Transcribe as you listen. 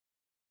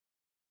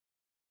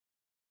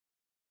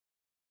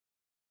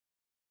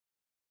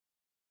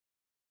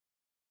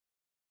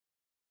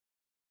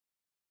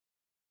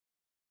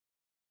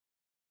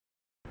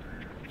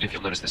if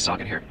you'll notice this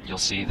socket here, you'll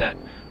see that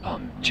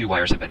two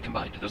wires have been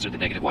combined. Those are the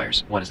negative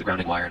wires. One is the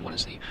grounding wire and one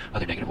is the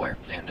other negative wire.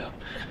 And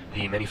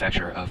the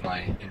manufacturer of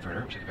my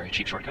inverter took a very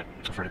cheap shortcut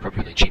for an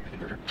appropriately cheap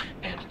inverter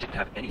and didn't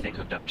have anything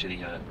hooked up to the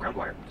ground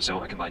wire. So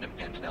I combined them,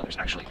 and now there's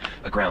actually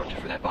a ground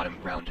for that bottom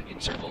round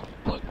insertable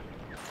plug.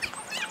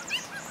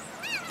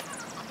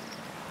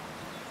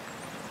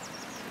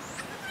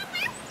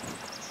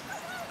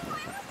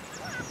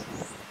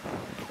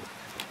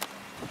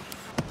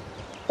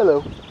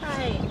 Hello.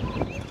 Hi.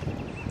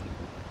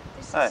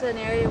 This Hi. is an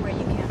area where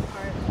you can't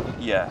park.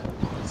 Yeah,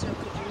 So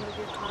could you move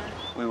your car?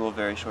 we will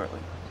very shortly.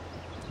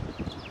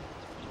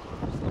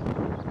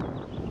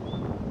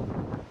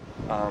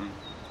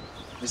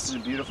 This is a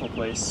beautiful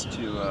place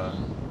to,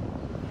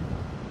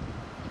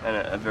 and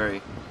a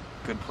very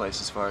good place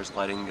as far as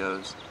lighting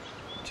goes,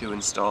 to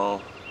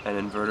install an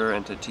inverter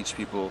and to teach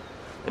people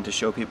and to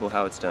show people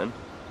how it's done,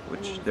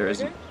 which there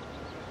isn't.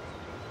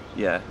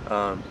 Yeah,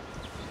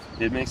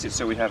 it makes it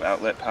so we have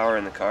outlet power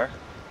in the car.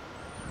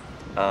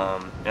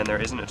 And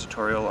there isn't a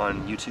tutorial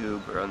on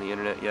YouTube or on the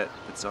internet yet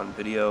that's on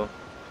video,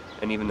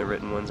 and even the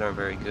written ones aren't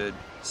very good,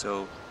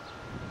 so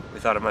we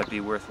thought it might be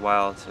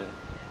worthwhile to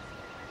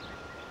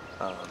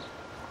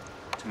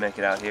make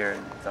it out here,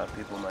 and thought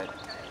people might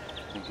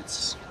think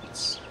it's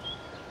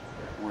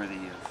worthy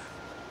of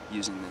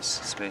using this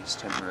space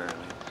temporarily.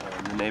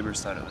 The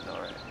neighbors thought it was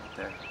alright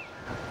there.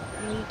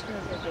 You need to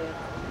move your vehicle.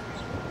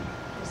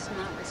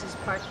 This is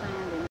parkland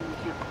and you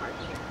can't park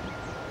here.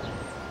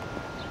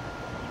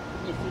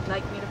 And if you'd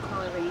like me to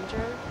call a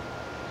ranger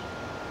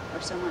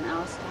or someone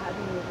else to have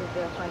you move your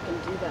vehicle, I can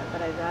do that,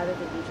 but I'd rather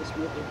that you just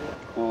move your vehicle.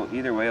 Well,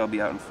 either way, I'll be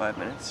out in 5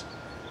 minutes.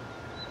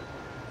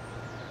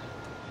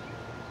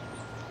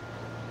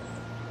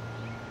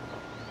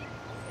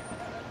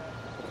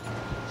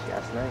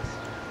 That's nice.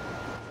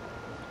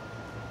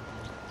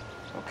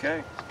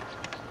 Okay.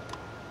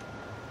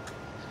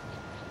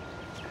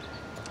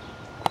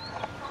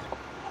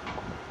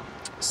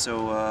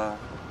 So,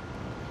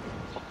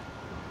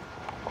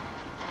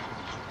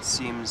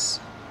 seems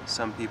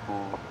some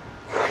people...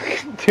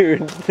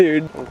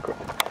 dude.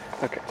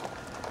 Okay.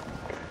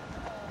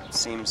 It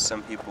seems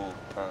some people,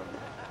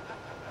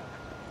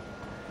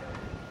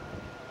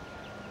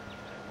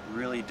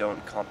 really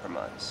don't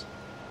compromise.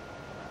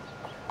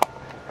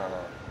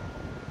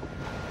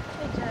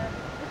 Hey Jeff,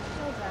 it's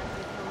so bad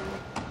you're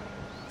calling.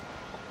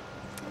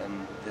 And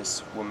this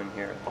woman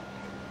here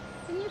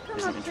Can you come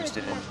isn't up here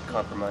interested to in the-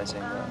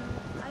 compromising I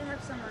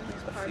have someone who's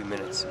a few parked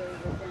minutes illegally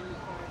within the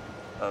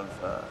park.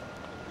 of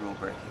rule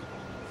breaking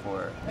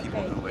for people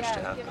Okay, who wish to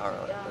yeah, have give it power to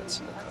John. outlets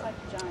in the I'll car.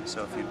 talk to John.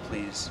 So if you'd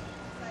please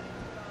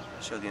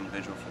show the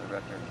individual for the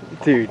record.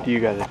 Dude, you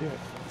gotta do it.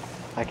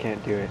 I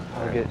can't do it.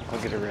 I'll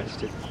get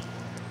arrested.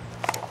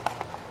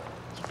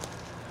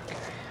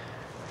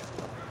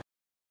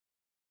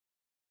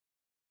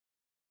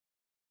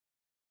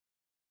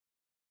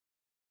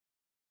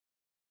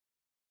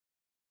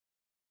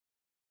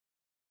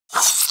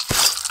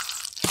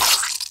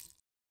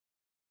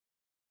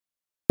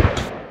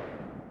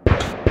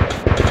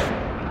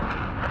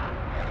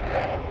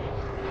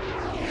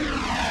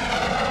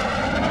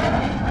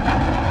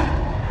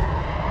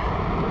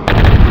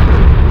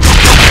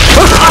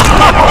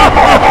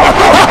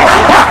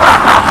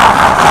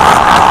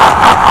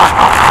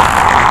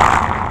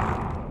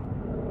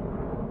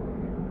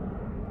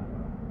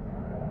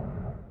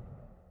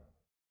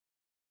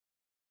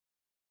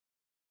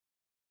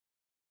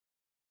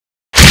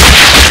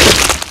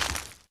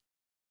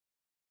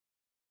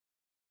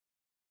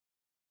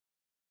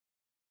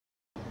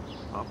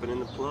 Popping in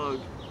the plug.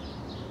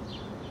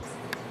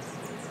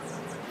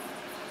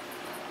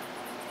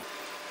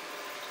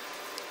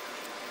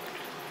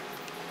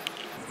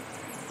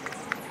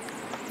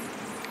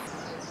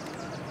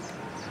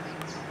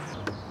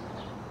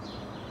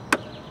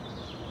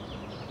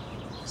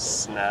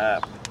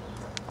 Snap.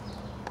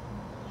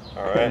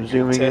 Alright,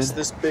 Zooming test in.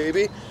 this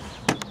baby.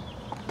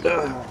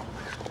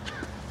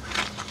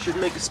 Should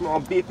make a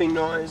small beeping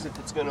noise if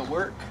it's gonna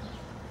work.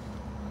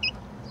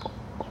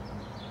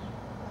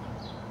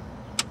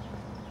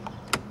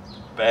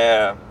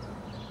 Bam.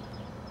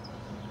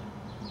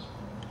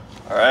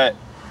 Alright.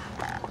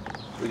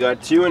 We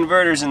got 2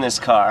 inverters in this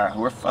car.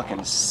 We're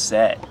fucking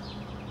set.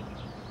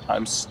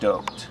 I'm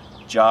stoked.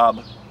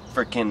 Job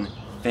frickin'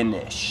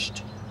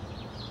 finished.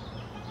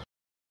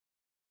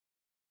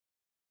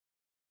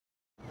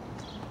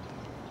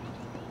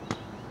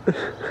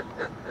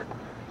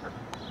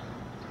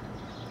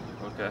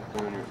 Okay.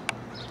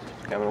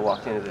 I'm gonna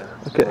walk into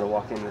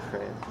the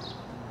frame.